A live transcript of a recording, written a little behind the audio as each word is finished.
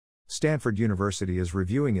Stanford University is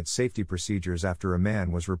reviewing its safety procedures after a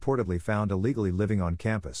man was reportedly found illegally living on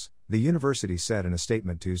campus, the university said in a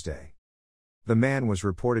statement Tuesday. The man was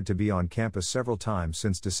reported to be on campus several times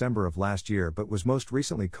since December of last year but was most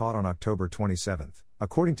recently caught on October 27,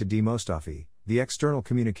 according to D. Mostafi, the External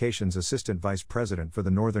Communications Assistant Vice President for the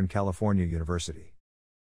Northern California University.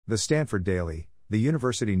 The Stanford Daily, the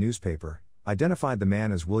university newspaper, identified the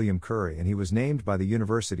man as William Curry and he was named by the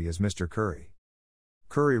university as Mr. Curry.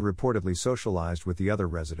 Curry reportedly socialized with the other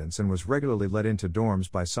residents and was regularly let into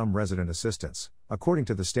dorms by some resident assistants, according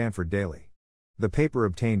to the Stanford Daily. The paper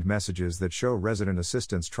obtained messages that show resident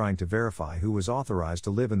assistants trying to verify who was authorized to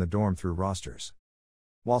live in the dorm through rosters.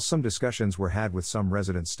 While some discussions were had with some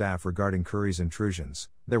resident staff regarding Curry's intrusions,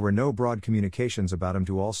 there were no broad communications about him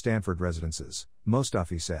to all Stanford residences,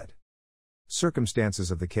 Mostafi said.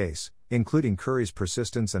 Circumstances of the case, including Curry's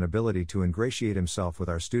persistence and ability to ingratiate himself with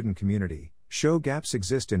our student community, show gaps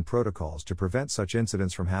exist in protocols to prevent such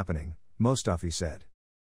incidents from happening, Mostafi said.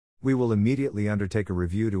 We will immediately undertake a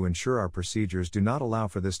review to ensure our procedures do not allow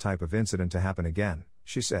for this type of incident to happen again,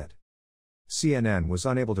 she said. CNN was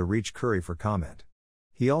unable to reach Curry for comment.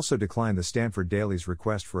 He also declined the Stanford Daily's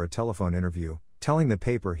request for a telephone interview, telling the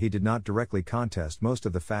paper he did not directly contest most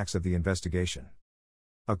of the facts of the investigation.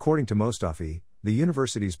 According to Mostafi, the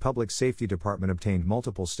university's public safety department obtained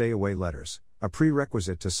multiple stay-away letters, a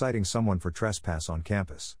prerequisite to citing someone for trespass on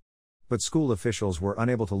campus. But school officials were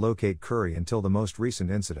unable to locate Curry until the most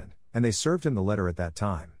recent incident, and they served him the letter at that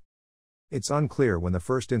time. It's unclear when the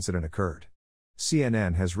first incident occurred.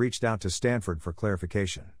 CNN has reached out to Stanford for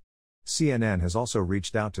clarification. CNN has also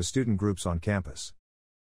reached out to student groups on campus.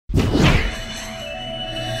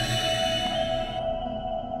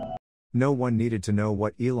 No one needed to know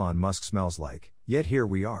what Elon Musk smells like, yet here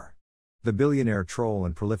we are. The billionaire troll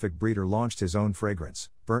and prolific breeder launched his own fragrance,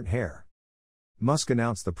 Burnt Hair. Musk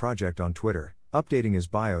announced the project on Twitter, updating his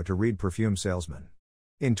bio to read perfume salesman.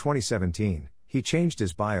 In 2017, he changed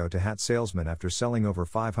his bio to hat salesman after selling over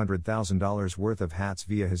 $500,000 worth of hats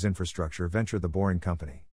via his infrastructure venture The Boring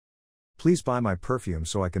Company. Please buy my perfume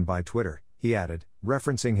so I can buy Twitter, he added,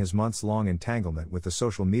 referencing his months-long entanglement with the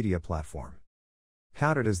social media platform.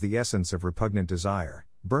 Touted as the essence of repugnant desire,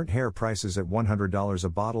 Burnt Hair prices at $100 a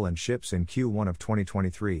bottle and ships in Q1 of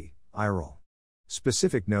 2023, IRL.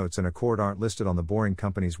 Specific notes and accord aren't listed on The Boring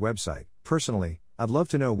Company's website. Personally, I'd love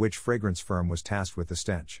to know which fragrance firm was tasked with the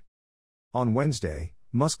stench. On Wednesday,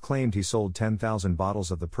 Musk claimed he sold 10,000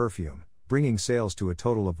 bottles of the perfume, bringing sales to a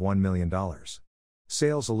total of $1 million.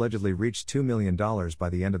 Sales allegedly reached $2 million by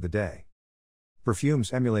the end of the day.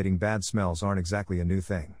 Perfumes emulating bad smells aren't exactly a new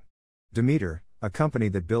thing. Demeter, a company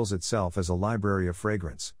that bills itself as a library of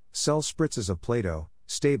fragrance, sells spritzes of Play-Doh,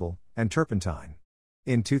 Stable, and turpentine.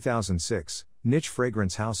 In 2006, niche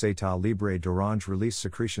fragrance house État Libre d'Orange released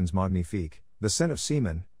Secretions Magnifiques, the scent of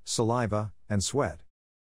semen, saliva, and sweat.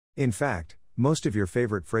 In fact, most of your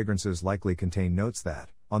favorite fragrances likely contain notes that,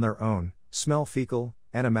 on their own, smell fecal,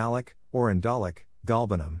 animalic, or indolic.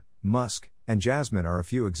 Galbanum, musk, and jasmine are a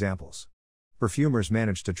few examples. Perfumers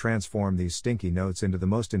manage to transform these stinky notes into the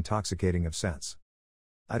most intoxicating of scents.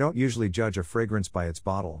 I don't usually judge a fragrance by its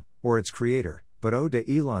bottle, or its creator, but Eau de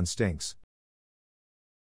Elon stinks,